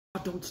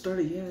Don't start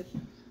it yet.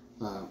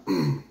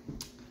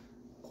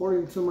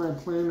 According to my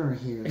planner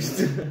here,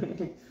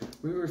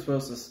 we were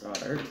supposed to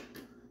start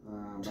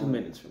 2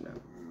 minutes from now.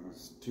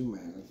 It's 2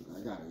 minutes. I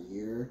got a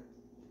year.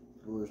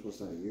 We were supposed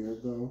to start a year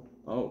ago.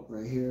 Oh.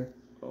 Right here.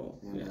 Oh,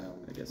 and, yeah,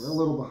 I guess. We're a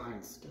little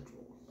behind schedule.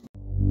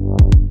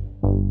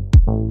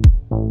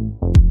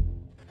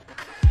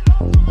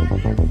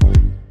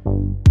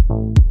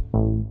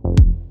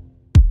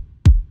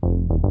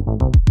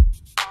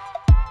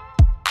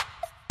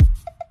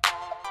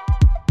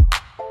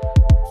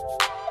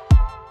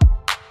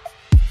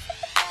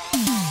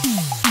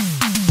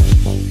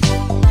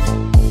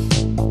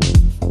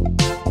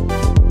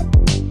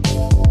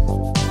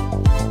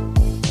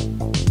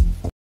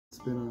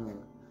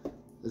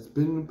 It's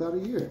been about a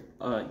year.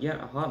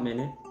 Yeah, a hot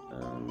minute.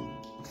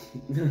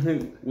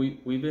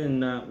 we've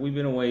been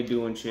away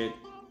doing shit,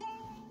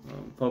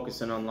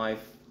 focusing on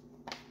life.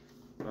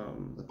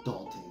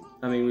 Adulting.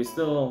 I mean, we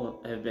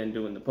still have been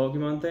doing the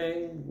Pokemon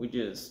thing. We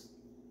just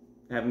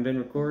haven't been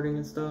recording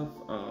and stuff.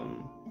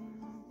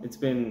 It's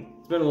been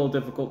a little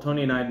difficult.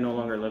 Tony and I no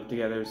longer live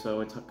together,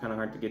 so it's kind of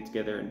hard to get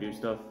together and do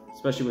stuff,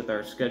 especially with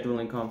our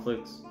scheduling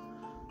conflicts.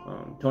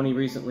 Tony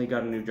recently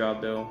got a new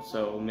job though,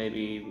 so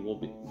maybe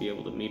we'll be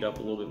able to meet up a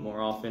little bit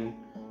more often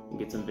and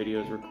get some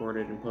videos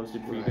recorded and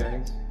posted for you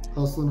guys.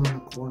 Hustling on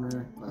the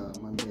corner,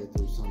 Monday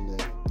through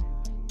Sunday.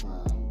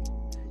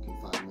 You can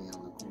find me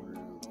on the corner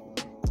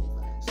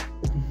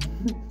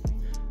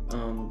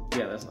of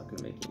Yeah, that's not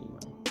gonna make any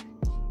money.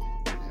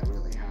 That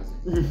really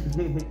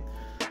hasn't.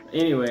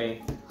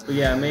 Anyway, but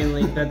yeah,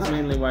 that's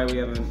mainly why we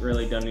haven't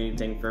really done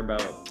anything for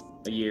about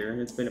a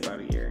year. It's been about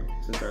a year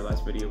since our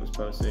last video was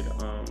posted.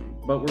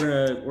 But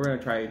we're gonna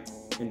try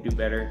and do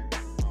better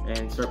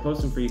and start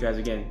posting for you guys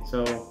again.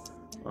 So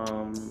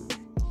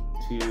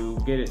to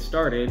get it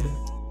started,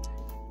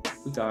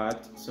 we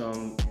got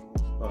some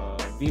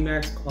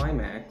VMAX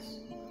Climax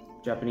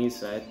Japanese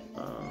set.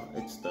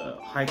 It's the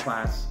High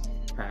Class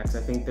packs.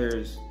 I think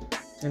there's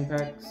 10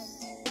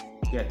 packs.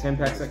 Yeah, 10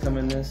 packs that come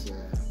in this.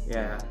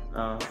 Yeah.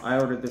 I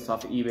ordered this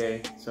off of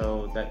eBay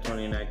so that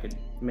Tony and I could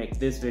make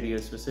this video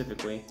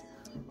specifically.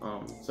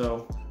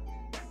 So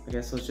I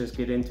guess let's just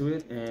get into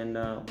it, and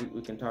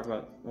we can talk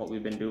about what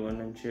we've been doing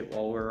and shit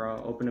while we're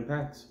opening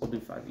packs. We'll do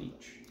 5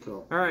 each.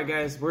 Cool. All right,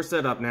 guys, we're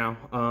set up now.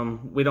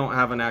 We don't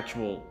have an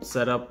actual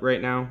setup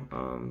right now.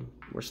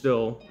 We're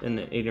still in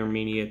the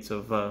intermediates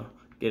of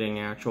getting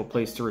an actual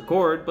place to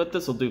record, but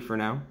this will do for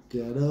now.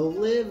 Ghetto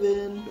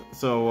living.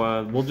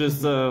 So we'll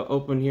just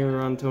open here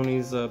on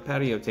Tony's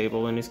patio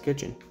table in his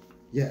kitchen.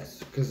 Yes,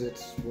 because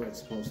it's where it's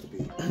supposed to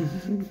be.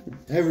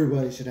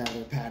 Everybody should have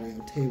their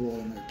patio table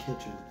in their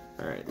kitchen.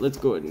 Alright, let's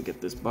go ahead and get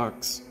this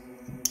box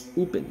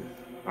open.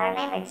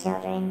 Remember,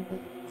 children,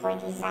 before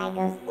the sign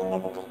goes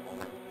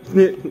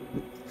into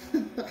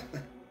the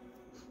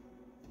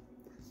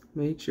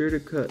Make sure to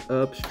cut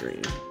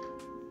upstream.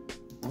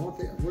 I don't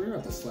think we're gonna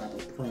have to slap a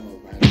promo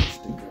banner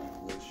sticker on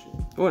all this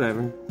shit.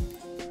 Whatever.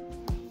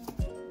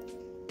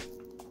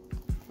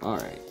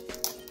 Alright.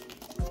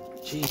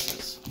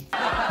 Jesus.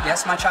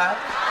 Yes, my child?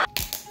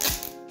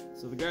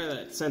 So the guy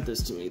that sent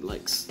this to me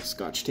likes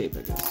Scotch tape,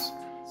 I guess.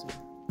 So.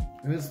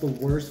 And it's the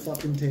worst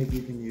fucking tape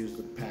you can use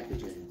to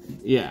package anything.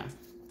 Yeah,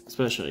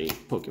 especially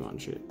Pokemon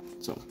shit.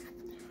 So,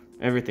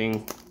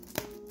 everything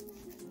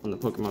on the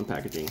Pokemon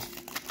packaging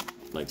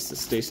likes to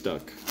stay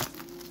stuck.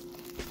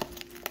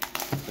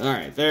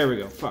 Alright, there we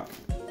go. Fuck.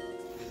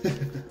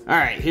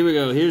 Alright, here we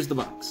go. Here's the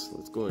box.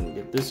 Let's go ahead and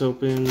get this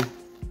open.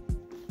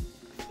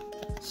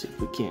 See if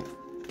we can't.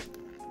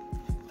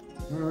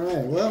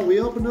 Alright, well, we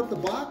opened up the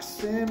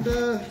box and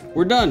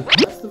we're done.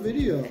 That's the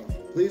video.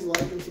 Please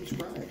like and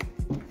subscribe.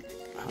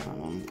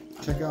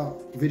 Check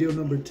out video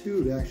number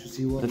 2 to actually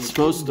see what it's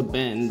supposed to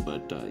bend,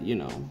 but you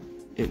know,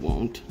 it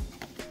won't.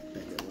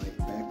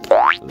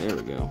 There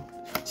we go.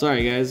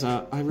 Sorry guys,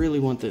 I really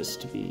want this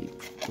to be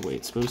the way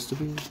it's supposed to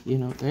be. You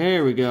know,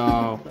 there we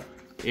go.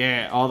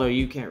 Yeah, although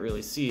you can't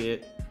really see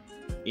it.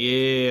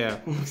 Yeah.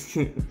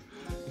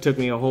 It took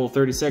me a whole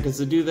 30 seconds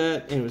to do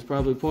that, and it was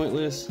probably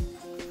pointless.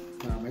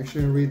 Make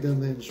sure you read them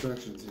the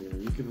instructions here.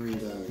 You can read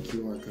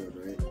QR code,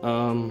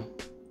 right?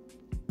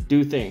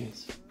 Do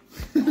things.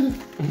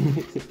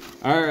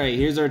 Alright,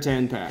 here's our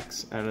 10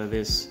 packs out of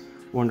this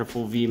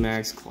wonderful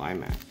VMAX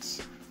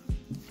Climax.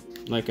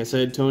 Like I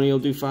said, Tony will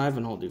do 5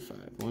 and I'll do 5.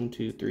 1,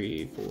 2,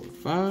 3, 4,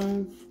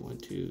 5. 1,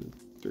 2,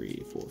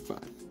 3, 4, 5.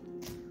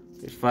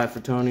 There's 5 for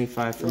Tony,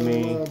 5 for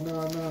me. No,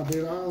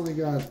 dude, I only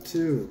got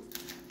 2.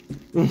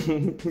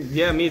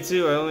 Yeah, me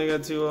too. I only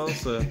got 2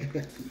 also.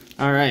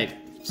 Alright,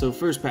 so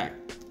first pack.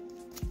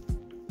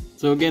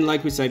 So again,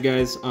 like we said,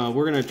 guys,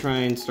 we're gonna try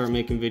and start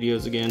making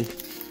videos again.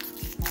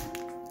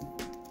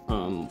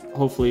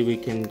 Hopefully we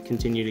can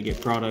continue to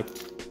get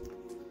product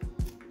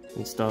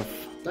and stuff.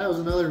 That was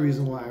another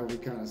reason why we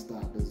kind of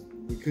stopped, is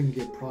we couldn't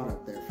get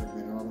product there for a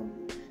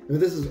minute. But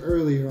this is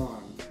earlier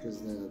on, because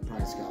the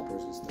price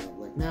scalpers and stuff.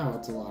 Like now,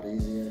 it's a lot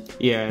easier.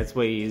 Yeah, it's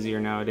way easier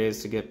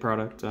nowadays to get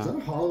product. Is that a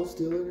hollow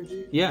steel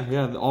energy?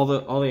 Yeah. All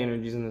the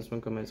energies in this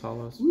one come as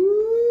hollows.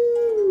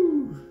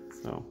 Woo!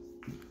 So,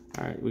 all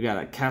Alright, we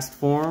got a Cast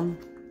Form,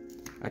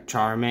 a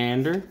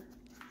Charmander,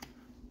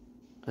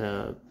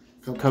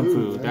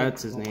 Kubfu, right?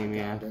 that's his Oh my name, God,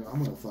 yeah. dude,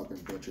 I'm gonna fucking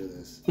butcher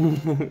this.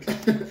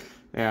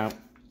 Yeah,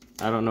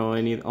 I don't know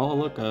any. Oh,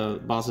 look,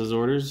 Boss's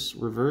Orders,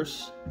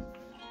 reverse.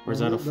 Or is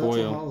that a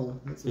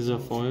foil? Is it a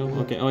foil?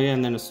 Yeah. Okay, oh yeah,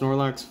 and then a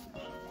Snorlax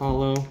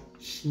hollow.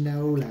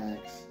 Snorlax.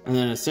 And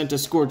then a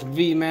Scorch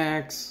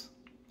VMAX.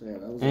 Yeah,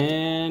 that was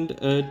And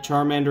a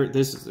Charmander.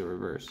 This is the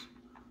reverse.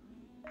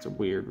 It's a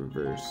weird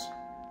reverse.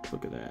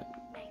 Look at that.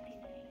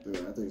 Dude,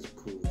 I think it's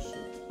cool as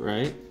shit.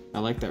 Right? I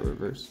like that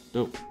reverse.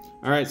 Dope.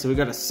 Alright, so we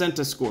got a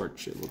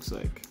Scorch, it looks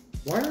like.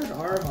 Why aren't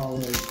our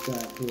hollows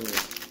that cool?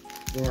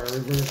 Or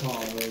reverse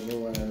hollows or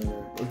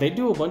whatever? They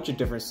do a bunch of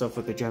different stuff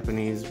with the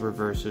Japanese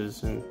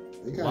reverses, and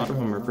a lot of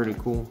them are pretty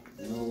cool.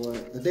 You know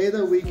what? The day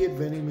that we get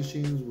vending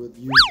machines with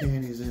used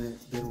panties in it,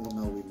 then we'll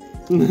know we made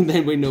it.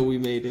 Then we know we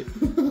made it.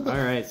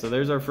 Alright, so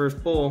there's our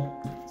first pull.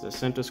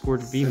 It's a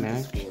Scorch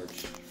VMAX.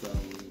 Scorch from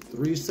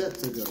 3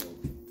 sets ago.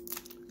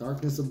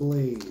 Darkness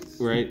Ablaze.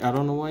 Right, I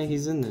don't know why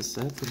he's in this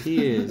set, but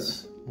he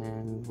is.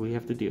 And we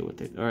have to deal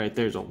with it. Alright,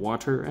 there's a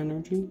Water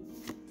Energy.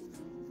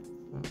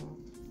 I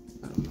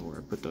don't know where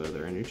I put the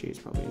other energy. It's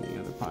probably in the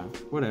other pile.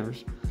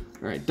 Whatever's.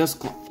 Alright,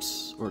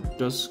 Dusclops. Or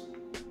Dusclops?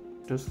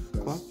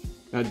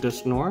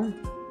 Dusknoir?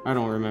 I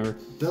don't remember.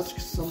 Dusk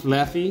something.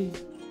 Flaffy.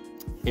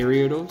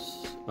 Ariados.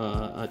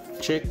 A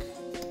Chick.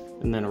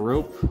 And then a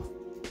Rope.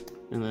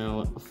 And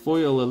then a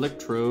Foil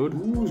Electrode.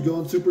 Ooh, he's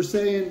going Super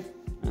Saiyan.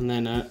 And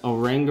then a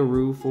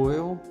Rangaroo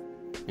Foil.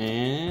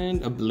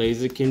 And a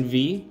Blaziken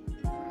V.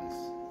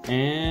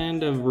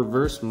 And a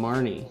Reverse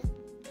Marnie.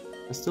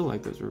 I still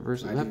like those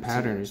reverses. That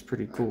pattern is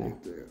pretty cool.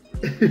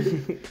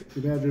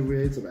 Imagine we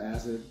ate some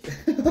acid.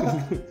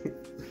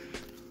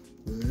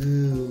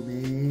 Whoa,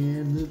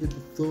 man. Look at the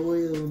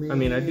foil, man. I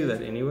mean, I do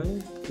that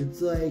anyway.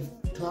 It's like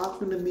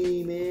talking to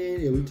me,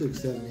 man. Yeah, we took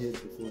 7 hits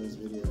before this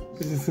video.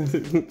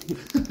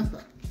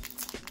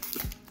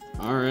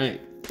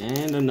 Alright,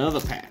 and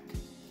another pack.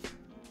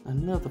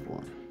 Another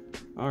one.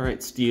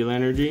 Alright, Steel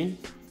Energy.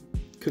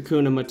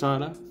 Kakuna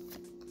Matata.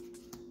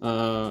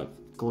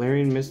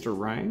 Glaring Mr.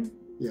 Rhyme.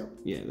 Yep.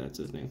 Yeah, that's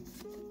his name.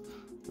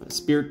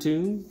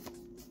 Spiritomb.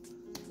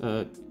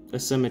 A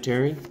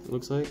Cemetery, it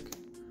looks like.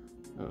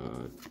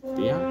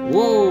 Yeah.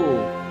 Whoa!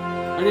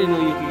 I didn't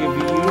know you could get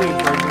V-Union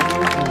cards.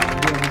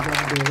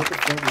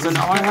 So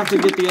now I have to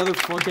get the other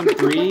fucking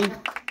 3?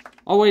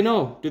 Oh wait,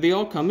 no. Do they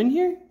all come in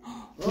here?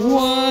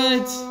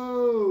 What?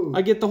 Oh!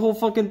 I get the whole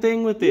fucking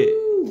thing with it.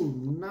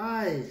 Ooh,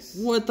 nice.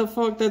 What the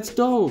fuck? That's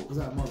dope. Was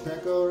that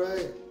Morpeko,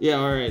 right? Yeah,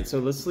 alright. So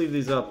let's leave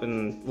these up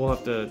and we'll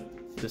have to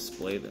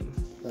display them.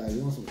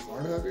 You want some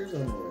card huggers? I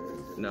don't know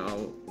what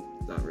No,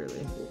 not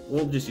really.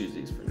 We'll just use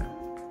these for now.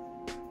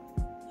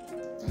 I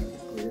have the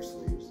clear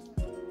sleeves.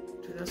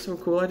 Dude, that's so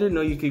cool. I didn't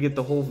know you could get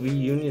the whole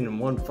V-Union in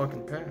one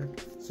fucking pack.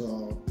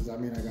 So, does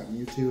that mean I got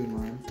Mewtwo in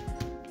mine?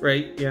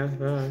 Right, yeah.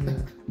 I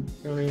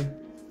mean,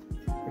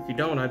 if you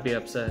don't, I'd be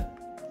upset.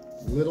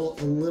 A little.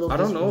 I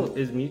don't know.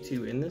 Is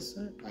Mewtwo in this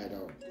set? I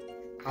don't.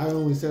 I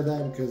only said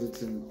that because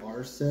it's in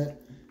our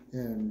set,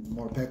 and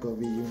Morpeko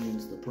V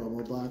Union's the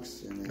promo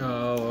box, and then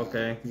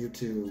okay.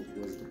 Mewtwo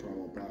was the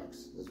promo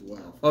box as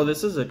well. Oh,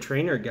 this is a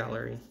trainer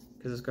gallery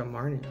because it's got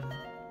Marnie on it.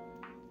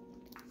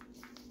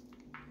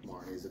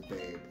 Marnie's a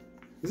babe.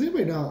 Does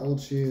anybody know how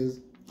old she is?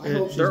 I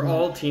hope she's They're not.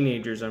 all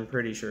teenagers, I'm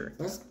pretty sure.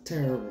 That's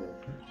terrible.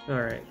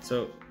 Alright,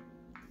 so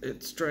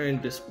let's try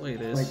and display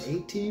this. Like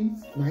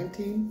 18?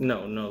 19?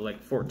 No,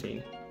 like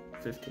 14,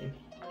 15.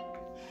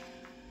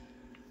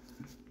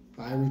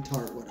 I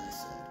retort what I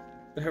said.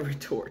 I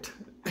retort.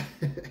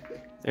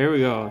 There we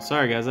go.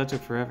 Sorry guys, that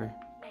took forever.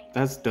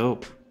 That's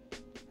dope.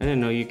 I didn't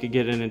know you could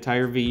get an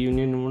entire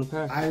V-Union in one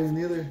pack. I didn't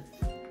either.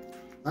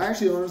 I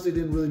actually honestly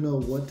didn't really know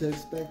what to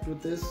expect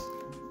with this.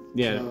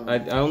 Yeah, I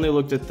only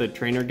looked at the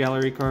trainer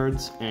gallery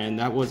cards, and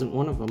that wasn't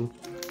one of them.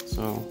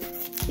 So,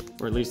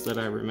 or at least that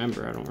I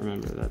remember. I don't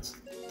remember that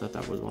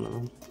was one of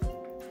them.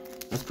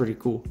 That's pretty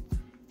cool.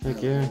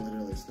 Heck yeah.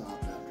 Literally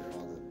stopped after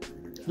all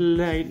the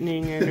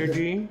Lightning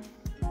Energy.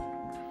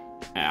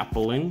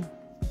 Appling.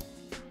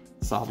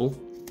 Sobble.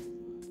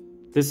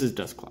 This is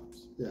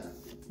Dusclops. Yeah.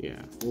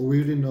 Yeah. Well, we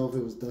didn't know if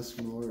it was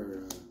Dusknoir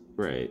or...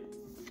 Right.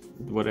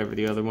 Whatever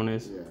the other one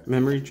is. Yeah.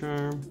 Memory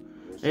Charm.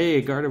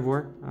 Hey,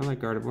 Gardevoir. I like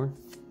Gardevoir.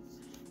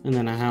 And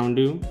then a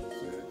Houndoom.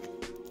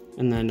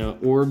 And then a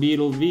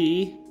Orbeetle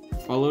V.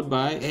 Followed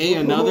by, hey,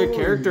 another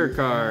character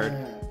card.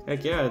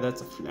 Heck yeah,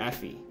 that's a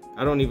Flaffy.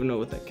 I don't even know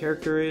what that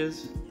character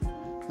is.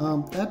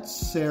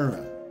 That's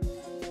Sarah.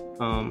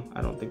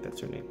 I don't think that's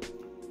her name.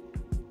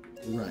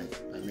 Right,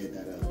 I made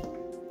that up.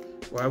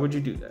 Why would you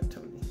do that,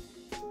 Tony?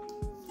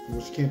 Well,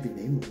 she can't be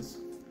nameless.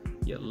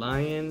 You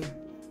lion.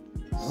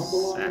 I don't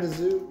belong in a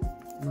zoo.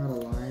 I'm not a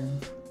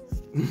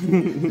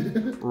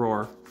lion.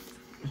 Roar.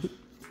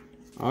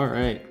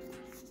 Alright.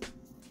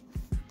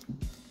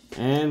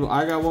 And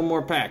I got one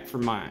more pack for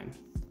mine.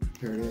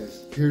 Here it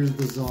is. Here's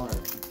the Czar.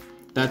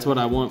 That's what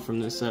I want from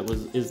this set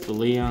is the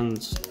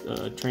Leon's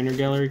trainer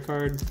gallery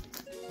card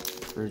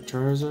for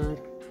Charizard.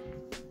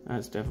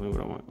 That's definitely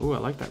what I want. Ooh, I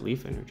like that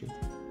leaf energy.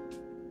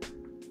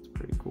 It's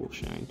pretty cool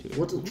shine to it.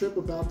 What's a trip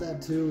about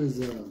that too is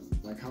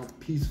like how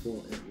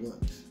peaceful it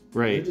looks.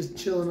 Right. You're just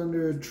chilling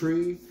under a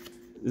tree.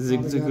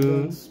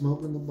 Zigzagoon.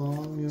 Smoking the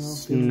bomb, you know.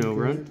 Snow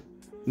Run.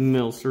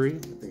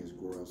 Milcery. That thing's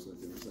gross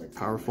looking. It's like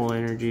Powerful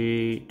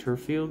Energy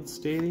Turffield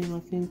Stadium, I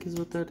think is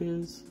what that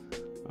is.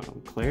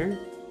 Claire,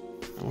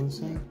 I want to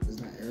say.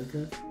 Isn't that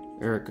Erica?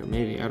 Erica,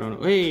 maybe. I don't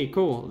know. Hey,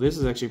 cool. This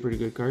is actually a pretty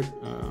good card.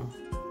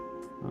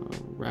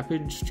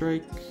 Rapid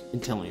Strike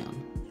Inteleon.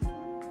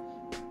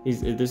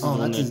 This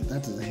is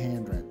that's his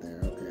hand right there.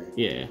 Okay.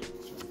 Yeah. I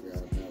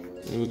forgot what that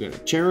was. Then we got a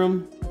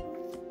Cherum.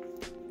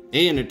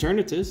 Hey, an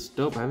Eternatus.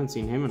 Dope. I haven't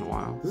seen him in a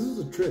while. This is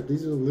a trip.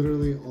 These are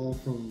literally all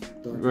from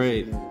Dark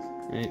Right. Days.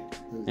 Right.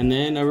 And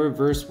then a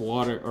reverse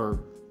water or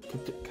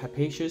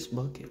capacious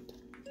bucket.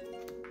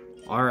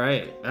 All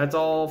right, that's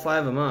all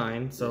 5 of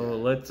mine. So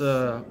let's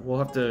we'll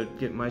have to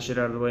get my shit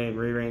out of the way and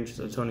rearrange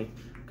so Tony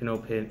can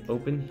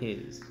open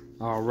his.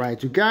 All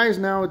right, you guys.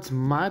 Now it's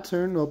my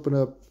turn to open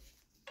up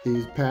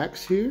these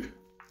packs here.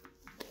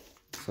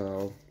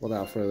 So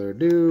without further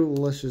ado,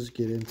 let's just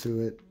get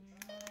into it.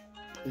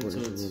 It's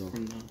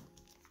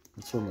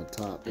from the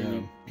top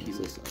down.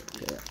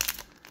 Okay.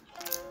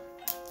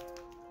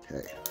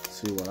 Okay.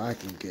 See what I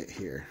can get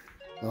here.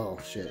 Oh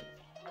shit.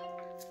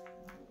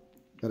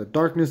 Got a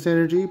Darkness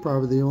Energy,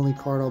 probably the only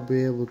card I'll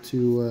be able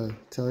to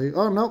tell you.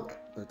 Oh, nope.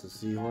 That's a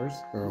seahorse,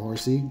 or a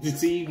horsey.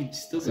 See, you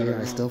still got it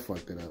wrong. I still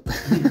fucked it up.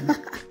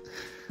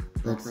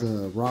 That's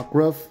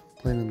Rockruff,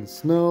 playing in the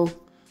snow.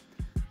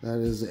 That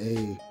is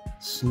a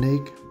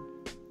snake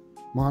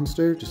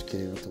monster. Just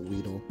kidding, that's a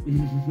Weedle.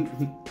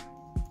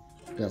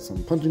 Got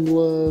some punching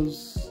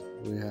gloves.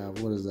 We have,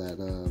 what is that?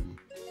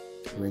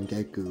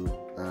 Rengeku.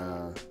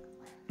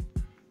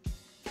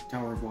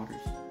 Tower of Waters.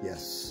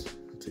 Yes.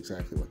 That's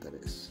exactly what that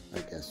is. I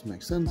guess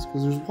makes sense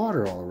because there's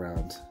water all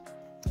around.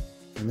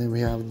 And then we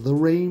have the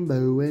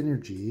Rainbow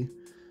Energy.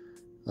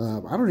 I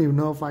don't even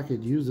know if I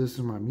could use this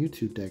in my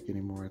Mewtwo deck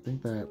anymore. I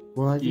think that,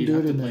 well, I can do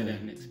it in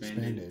the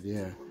expanded.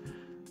 Yeah,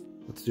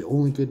 that's the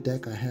only good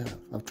deck I have.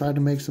 I've tried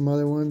to make some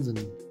other ones,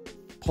 and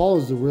Paul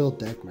is the real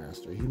deck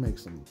master. He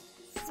makes some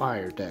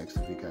fire decks.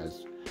 If you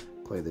guys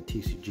play the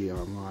TCG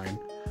online,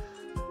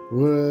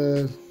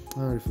 I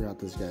already forgot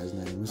this guy's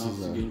name. This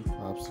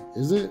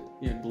is it?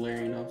 Yeah,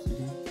 Valerian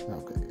Obsidian.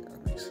 Okay, yeah,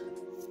 that makes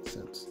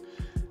sense.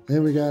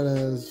 Then we got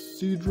a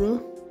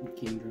Seadra.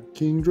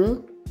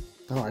 Kingdra.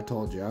 Oh, I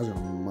told you I was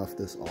gonna muff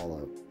this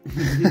all up.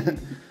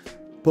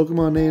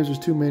 Pokemon names, there's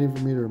too many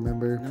for me to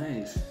remember.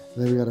 Nice.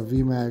 Then we got a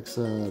VMAX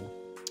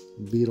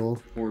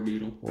Beetle.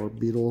 Orbital.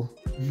 Orbital.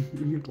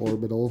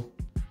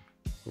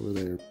 Over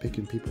there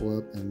picking people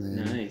up, and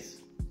then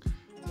nice.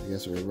 I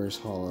guess a reverse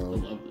hollow. I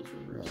love those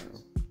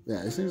reverses.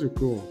 Yeah, these things are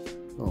cool.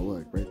 Oh,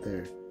 look, right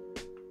there.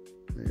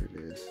 There it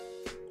is.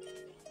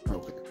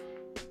 Okay.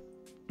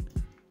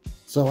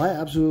 So I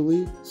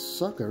absolutely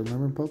suck at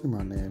remembering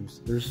Pokemon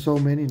names. There's so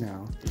many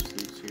now.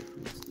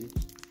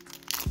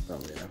 Oh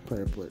yeah, I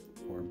put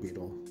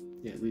Orbeetle.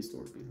 Yeah, at least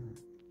Orbeetle.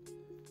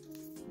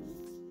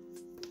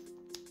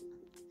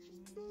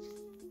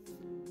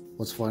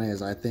 What's funny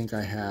is I think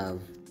I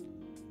have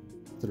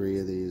 3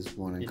 of these.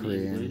 One in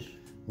Korean, English?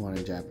 one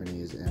in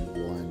Japanese, and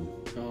one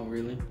Oh,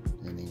 really?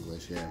 in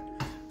English, yeah.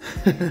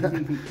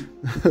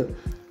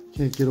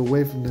 Can't get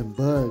away from them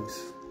bugs.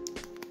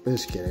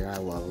 Just kidding, I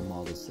love them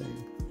all the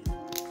same.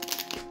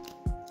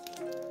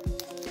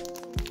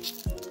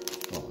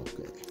 Oh,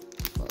 okay.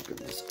 Fucking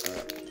this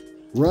up.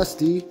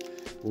 Rusty.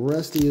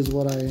 Rusty is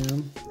what I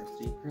am.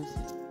 Rusty.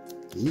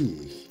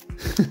 Eee.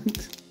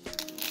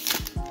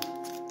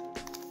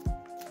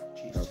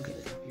 Okay.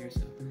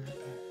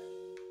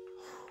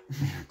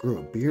 I grew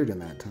a beard in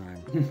that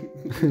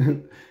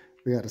time.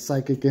 We got a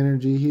Psychic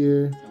Energy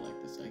here. I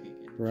like the Psychic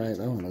Energy. Right,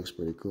 that one looks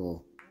pretty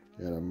cool.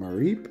 Got a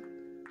Mareep.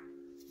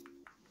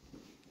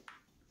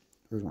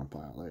 Where's my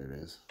pile? There it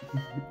is.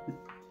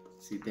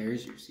 See,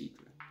 there's your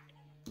secret.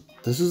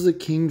 This is a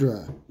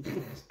Kingdra.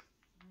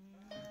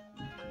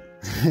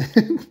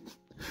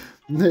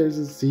 There's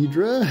a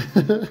Seadra.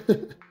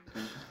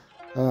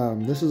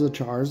 This is a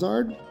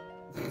Charizard.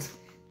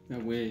 I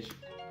wish.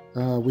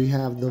 We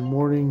have the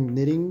Morning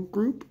Knitting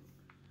Group,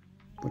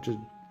 which is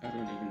I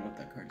don't even know what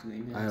that card's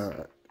name is.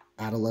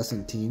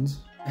 adolescent teens.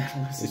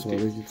 That's what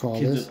we could call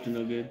Kids this. up to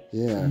no good.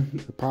 Yeah,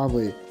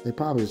 they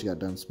probably just got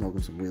done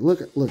smoking some weed.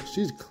 Look,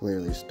 she's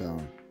clearly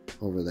stoned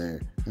over there,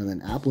 and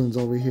then Applin's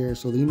over here.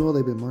 So you know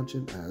they've been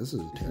munching. This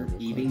is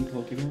terrible. Eating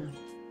Pokemon.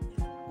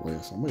 Well,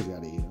 yeah, somebody's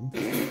got to eat them.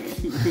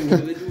 What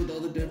do they do with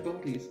all the dead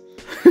bodies?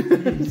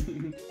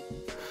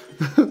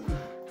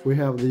 We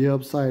have the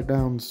upside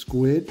down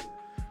squid.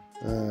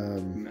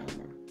 Malamar.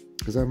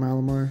 Is that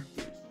Malamar?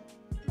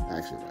 I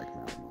actually like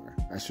Malamar.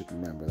 I should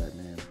remember that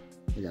name.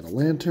 We got a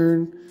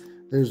Lantern.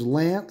 There's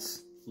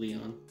Lance.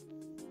 Leon.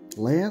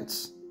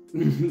 Lance?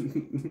 Yeah,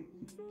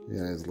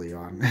 it's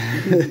Leon.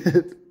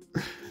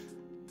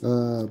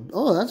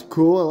 Oh, that's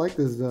cool. I like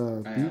this I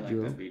like that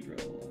Beedrill.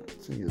 Beedrill a lot.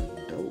 This thing is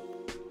dope.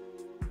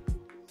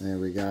 And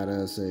we got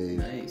us a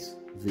Nice.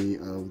 V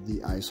of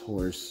the Ice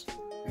Horse.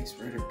 Ice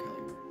Rider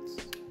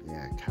Calyrex.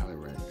 Yeah,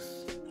 Calyrex.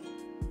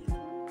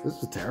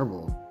 This is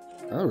terrible.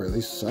 I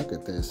really suck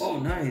at this. Oh,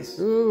 nice.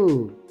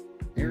 Ooh.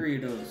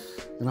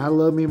 Ariados. And I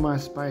love me my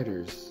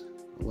spiders.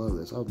 I love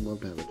this. I would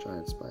love to have a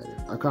giant spider.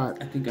 I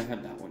think I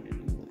have that one in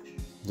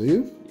English. Do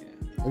you?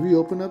 Yeah. Have you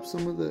opened up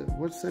some of the...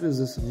 What set is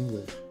this in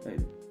English?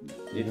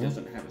 It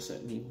doesn't have a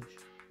set in English.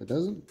 It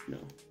doesn't? No.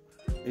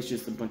 It's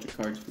just a bunch of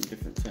cards from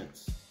different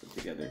sets put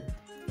together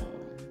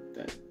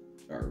that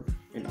are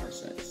in our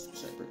sets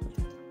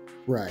separately.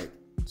 Right.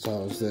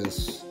 So is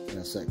this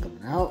a set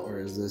coming out, or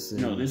is this...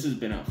 No, this has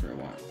been out for a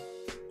while.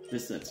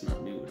 This set's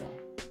not new at all.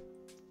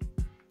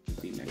 The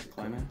VMAX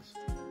Climax?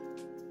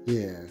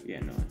 Yeah.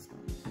 Yeah, no, it's not.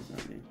 It's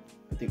not new.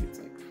 I think it's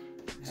like...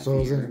 So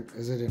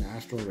is it in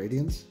Astral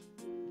Radiance?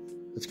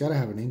 It's got to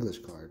have an English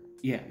card.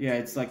 Yeah,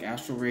 it's like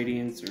Astral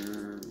Radiance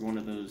or one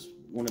of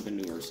the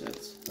newer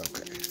sets.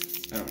 Okay.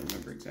 I don't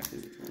remember exactly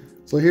which one.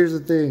 So here's the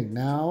thing.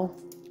 Now,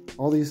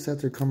 all these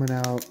sets are coming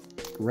out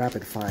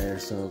rapid fire.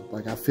 So,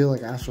 like, I feel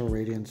like Astral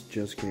Radiance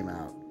just came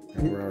out.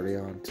 And we're already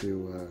on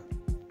to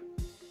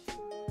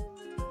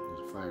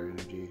Fire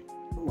Energy.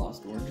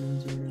 Lost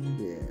Origins or whatever?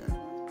 Yeah.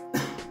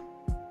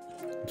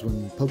 It's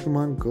when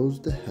Pokemon goes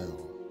to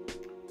hell.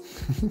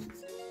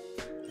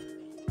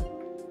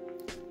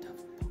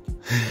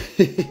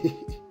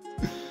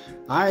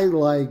 I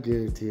like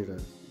Giratina.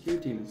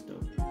 Giratina's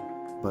dope.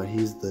 But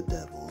he's the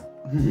devil.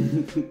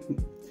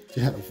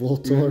 Yeah,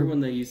 Voltorb. Remember when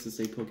they used to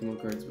say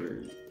Pokemon cards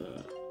were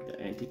the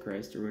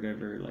Antichrist or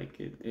whatever? Like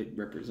it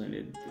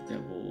represented the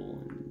devil,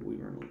 and we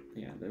were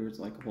there was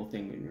like a whole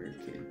thing when we were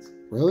kids.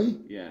 Really?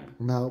 Yeah.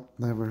 Nope,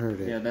 never heard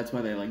it. Yeah, that's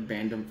why they like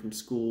banned them from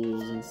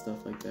schools and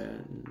stuff like that.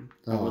 And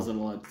I wasn't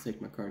allowed to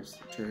take my cards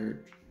to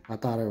church. I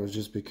thought it was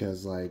just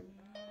because like,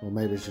 well,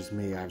 maybe it's just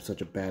me. I have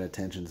such a bad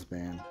attention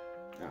span.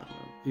 I don't know.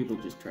 People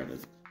just try to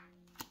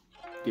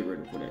get rid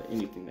of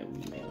anything that we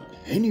may like.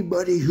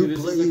 Anybody who this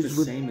plays is like the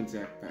with same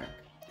exact pack.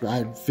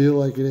 I feel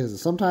like it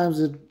is. Sometimes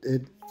it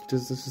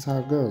just this is how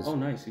it goes. Oh,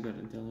 nice! You got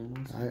Inteleon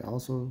also. I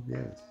also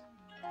yes,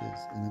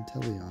 an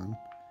Inteleon,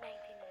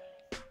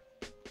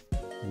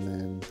 and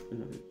then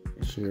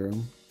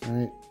Sheeran. All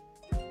right,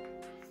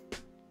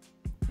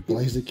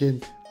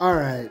 Blaziken. All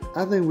right,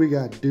 I think we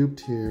got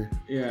duped here.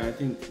 Yeah, I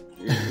think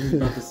it was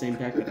about the same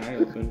pack that I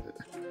opened.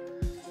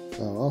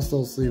 I'll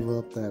still sleeve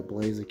up that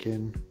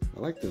Blaziken. I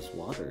like this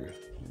water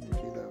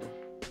energy though.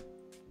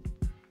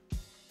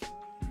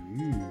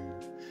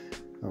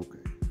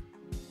 Okay.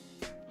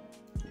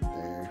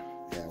 There.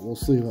 Yeah, we'll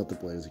sleeve up the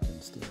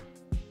Blaziken still.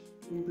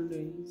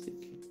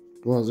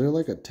 Well, is there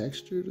like a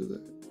texture to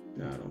that?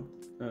 No, I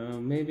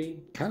don't.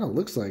 Maybe. Kind of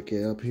looks like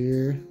it up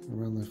here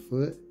around the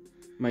foot.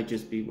 Might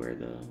just be where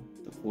the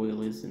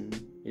foil is and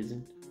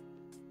isn't.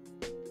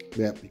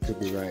 Yep, you could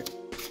be right.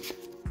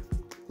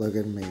 Look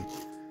at me.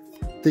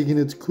 Thinking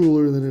it's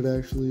cooler than it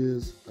actually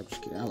is. I'm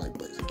just kidding. I like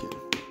Blaziken.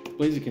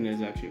 Blaziken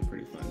is actually a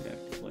pretty fun deck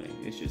to play.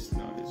 It's just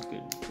not as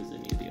good as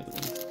any of the other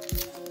ones.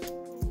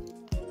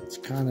 It's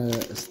kind of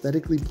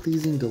aesthetically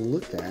pleasing to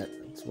look at.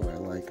 That's what I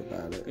like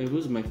about it. It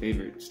was my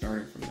favorite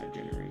starter from that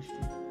generation.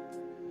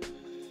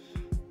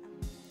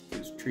 It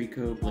was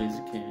Trico,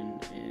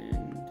 Blaziken,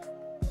 and...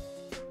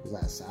 Was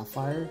that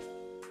Sapphire?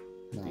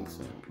 I think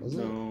so. Was it?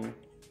 No.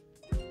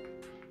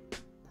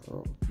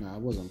 Pearl? No, it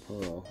wasn't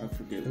Pearl. I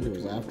forget. I think it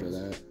was after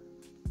that.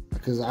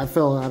 Because I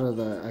fell out of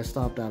I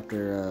stopped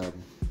after,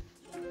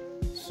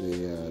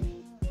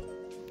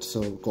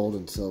 so Gold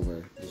and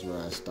Silver is where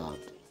I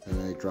stopped. And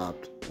they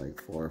dropped like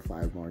 4 or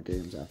 5 more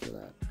games after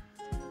that.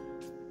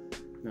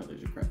 No,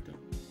 there's a crap ton.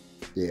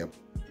 Yep.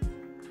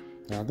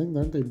 I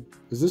think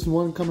is this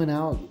one coming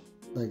out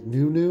like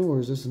new, or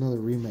is this another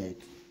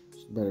remake?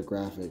 Just better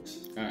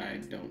graphics. I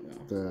don't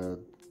know.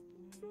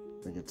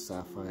 I think it's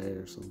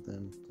Sapphire or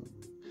something.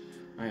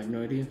 I have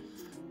no idea.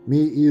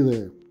 Me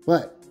either.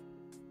 But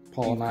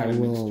Paul and I kinda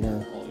will.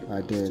 mixed all your I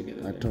cards did. together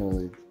I there.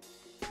 totally.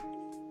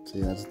 See,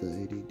 that's the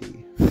ADD.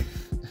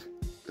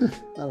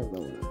 I don't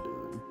know what I'm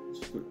doing.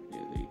 Just put,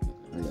 yeah, there you go.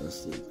 I gotta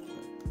sleep.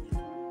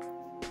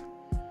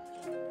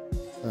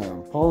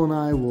 Paul and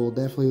I will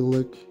definitely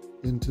look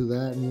into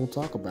that and we'll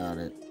talk about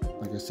it.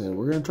 Like I said,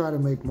 we're gonna try to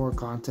make more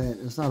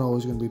content. It's not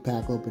always gonna be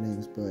pack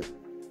openings, but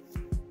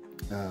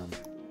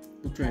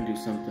we'll try and do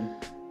something.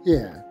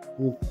 Yeah,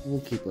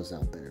 we'll keep us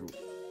out there.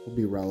 We'll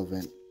be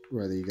relevant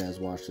whether you guys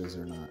watch this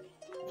or not.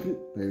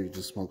 Maybe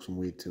just smoke some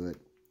weed to it.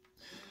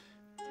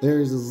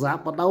 There's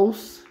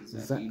Zapdos.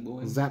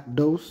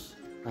 Zapdos.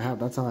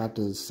 That's how I have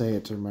to say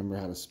it to remember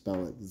how to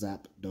spell it.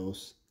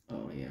 Zapdos.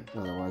 Oh, yeah.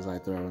 Otherwise, I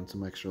throw in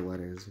some extra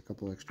letters, a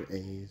couple extra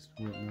A's,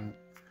 whatnot.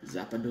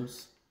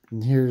 Zapdos.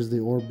 And here's the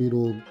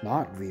Orbeetle,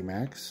 not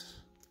VMAX.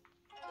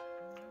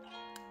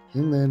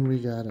 And then we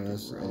got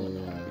us I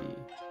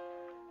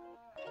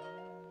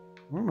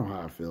don't know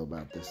how I feel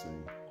about this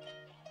thing.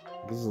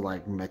 This is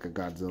like Mecha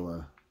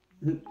Godzilla.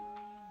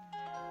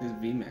 His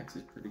VMAX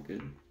is pretty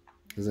good.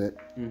 Is it?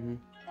 Mm-hmm.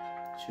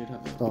 Should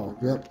have a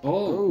yep.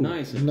 Oh,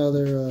 nice.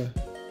 Another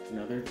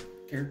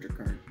character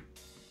card.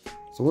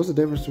 So what's the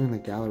difference between the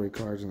gallery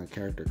cards and the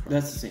character cards?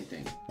 That's the same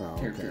thing. Oh,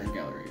 character okay. and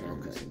gallery are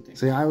the same thing.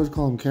 See, I always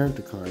call them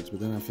character cards, but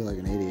then I feel like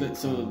an idiot.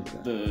 So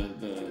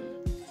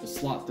the the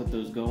slot that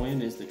those go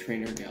in is the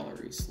trainer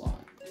gallery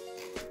slot.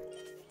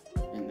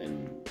 And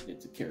then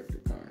it's a character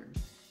card.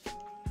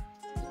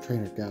 The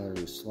trainer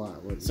gallery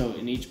slot. So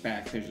in each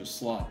pack, there's a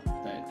slot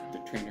that the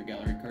trainer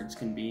gallery cards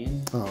can be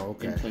in. Oh,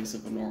 okay. In place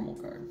of a normal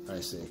card. I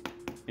see.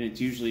 And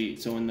it's usually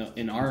so in the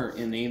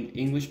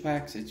English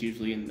packs, it's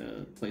usually in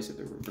the place of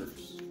the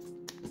reverse.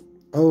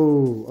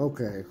 Oh,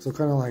 okay. So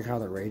kind of like how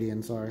the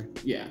Radiants are.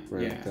 Yeah.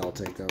 Where yeah. they'll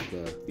take up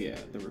the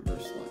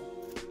reverse slot.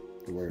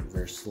 The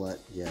reverse slut.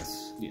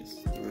 Yes. Yes,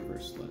 the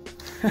reverse slut.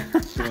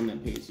 The one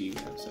that pays you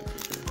have sex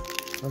with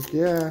her. Fuck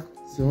yeah.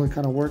 It's the only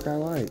kind of work I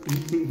like.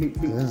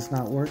 Then it's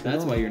not work. That's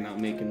at all. why you're not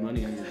making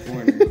money on your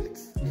corner.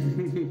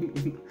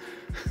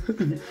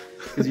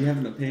 Because you're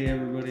having to pay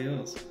everybody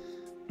else.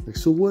 Like,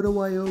 so what do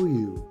I owe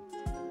you?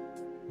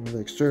 I'm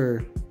like,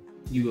 sir.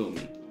 You owe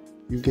me.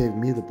 You gave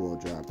me the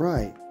blowjob.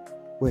 Right.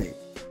 Wait.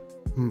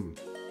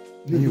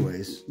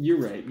 Anyways. You're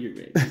right. You're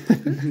right.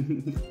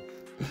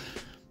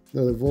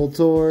 Another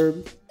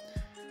Voltorb.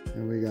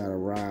 And we got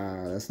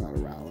a that's not a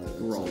Rowlet.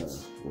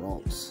 Ralts.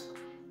 Ralts.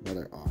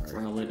 Another R.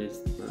 Rowlet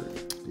is the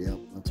bird. Yep,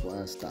 that's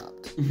why I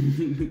stopped.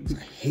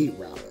 I hate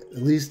Rowlet.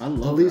 At least I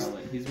love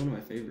Rowlet. He's one of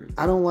my favorites.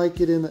 I don't like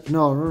it in the...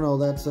 No,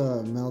 that's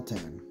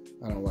Meltan.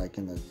 I don't like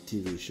in the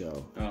TV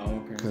show. Oh,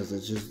 okay. Because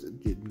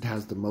it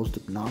has the most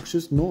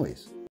obnoxious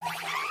noise.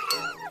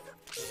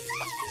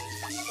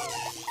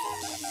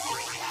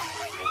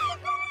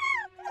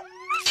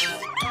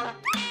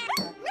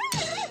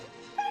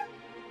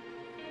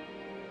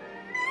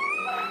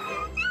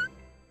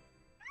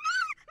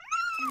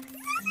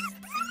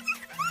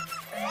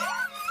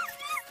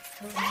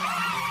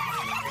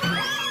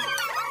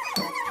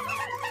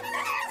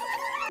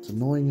 It's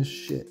annoying as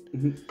shit.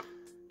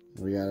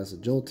 We got us a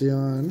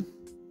Jolteon.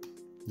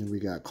 And we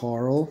got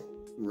Carl.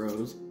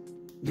 Rose.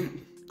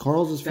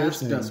 Carl's his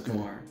first name. That's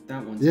Dusknoir.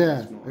 That one's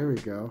Yeah, Dusknoir. there we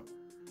go.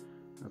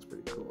 That's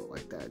pretty cool. I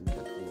like that. You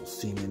got the little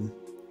semen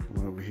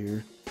one over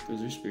here.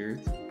 Those are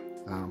spirits.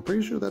 I'm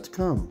pretty sure that's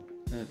cum.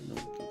 No,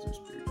 those are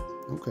spirits.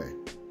 Okay.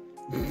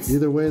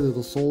 Either way, they're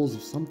the souls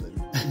of something.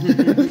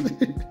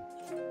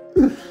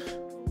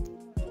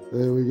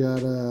 Then we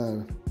got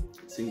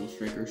Single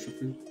strike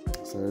Urshifu.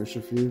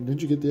 Urshifu.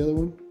 Didn't you get the other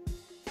one?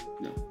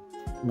 No.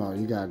 No,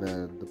 you got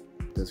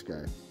this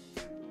guy.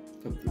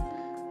 Come through.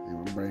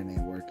 And my brain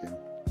ain't working.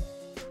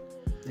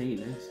 Hey,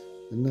 nice.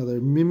 Another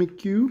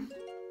Mimikyu.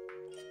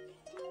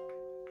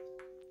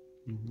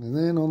 And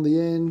then on the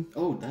end,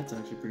 Oh, that's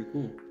actually pretty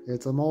cool.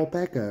 it's a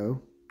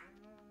Molpeko.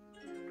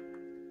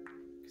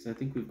 Because I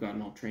think we've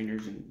gotten all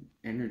trainers and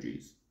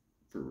energies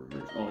for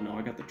reverse. Oh, no,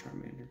 I got the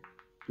Charmander.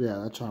 Yeah,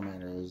 that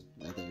Charmander is,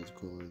 I think it's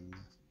cooler than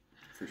this.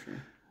 For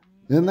sure.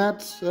 And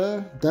that's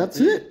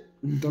it.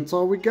 That's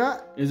all we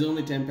got. There's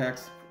only 10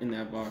 packs in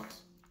that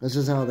box. That's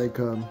just how they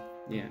come.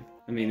 Yeah.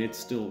 I mean, it's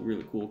still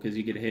really cool because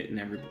you get a hit in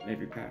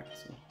every pack.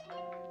 So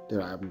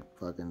Dude, I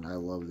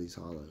love these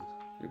hollows.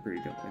 they're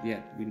pretty dope. But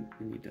yeah, we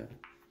need to.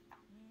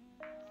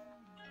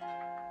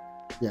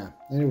 Yeah.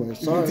 Anyway,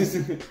 sorry.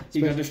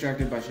 You got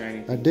distracted by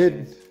shiny. I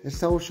did. It's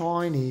so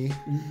shiny.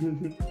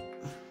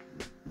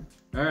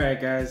 All right,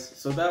 guys.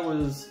 So that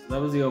was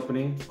the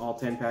opening. All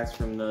 10 packs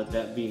from the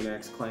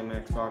VMAX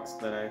Climax box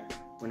that I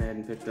went ahead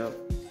and picked up.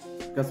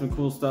 Got some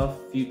cool stuff.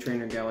 A few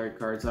trainer gallery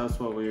cards. That's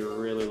what we were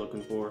really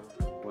looking for.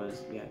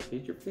 Was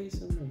get your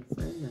face on the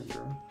frame there,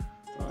 bro.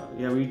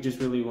 Yeah, we just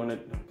really wanted.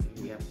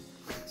 Okay, yeah.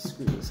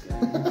 Screw this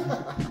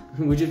guy.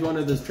 We just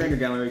wanted those trainer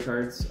gallery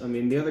cards. I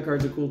mean, the other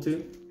cards are cool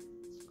too.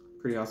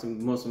 Pretty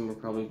awesome. Most of them will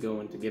probably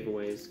go into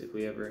giveaways if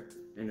we ever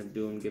end up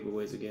doing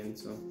giveaways again.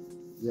 So.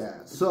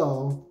 Yeah,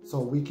 so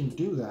we can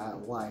do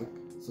that, like,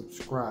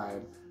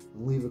 subscribe,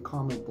 and leave a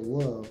comment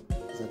below,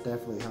 because that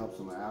definitely helps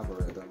on the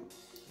algorithm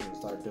when we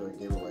start doing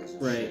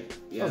giveaways and shit.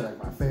 Yeah. That's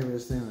like my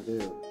favorite thing to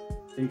do.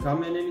 And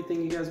comment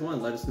anything you guys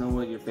want. Let us know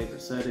what your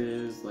favorite set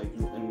is, like,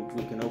 and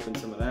we can open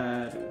some of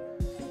that. And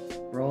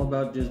we're all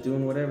about just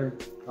doing whatever.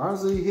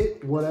 Honestly,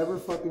 hit whatever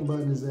fucking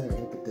button is there.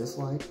 Hit the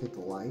dislike, hit the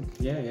like.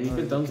 Yeah, you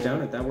can thumbs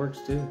down it. That works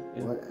too.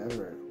 Yeah.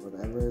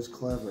 Whatever is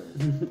clever.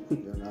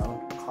 You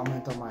know,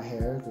 comment on my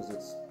hair because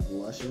it's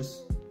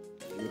luscious,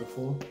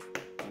 beautiful.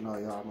 I know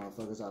y'all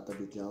motherfuckers out there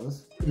be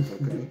jealous. It's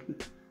okay.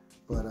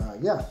 But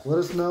yeah, let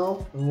us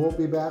know, and we'll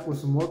be back with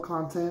some more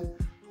content.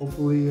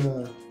 Hopefully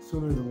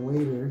sooner than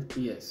later.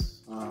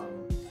 Yes.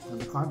 And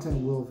the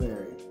content will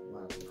vary.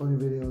 Plenty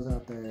of videos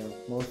out there.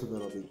 Most of it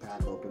will be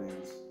pack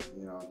openings,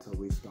 you know, until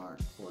we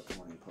start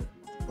 420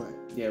 Pokemon.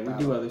 But yeah, we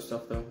do other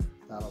stuff though.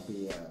 That'll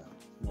be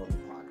more of a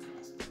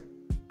podcast type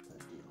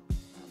deal.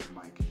 Have a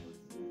mic.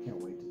 I can't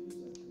wait to use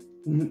that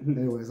thing.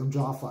 Anyways, I'm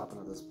jaw flapping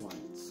at this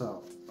point.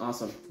 So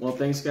awesome. Well,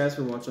 thanks guys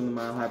for watching the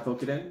Mile High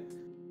PokéDen.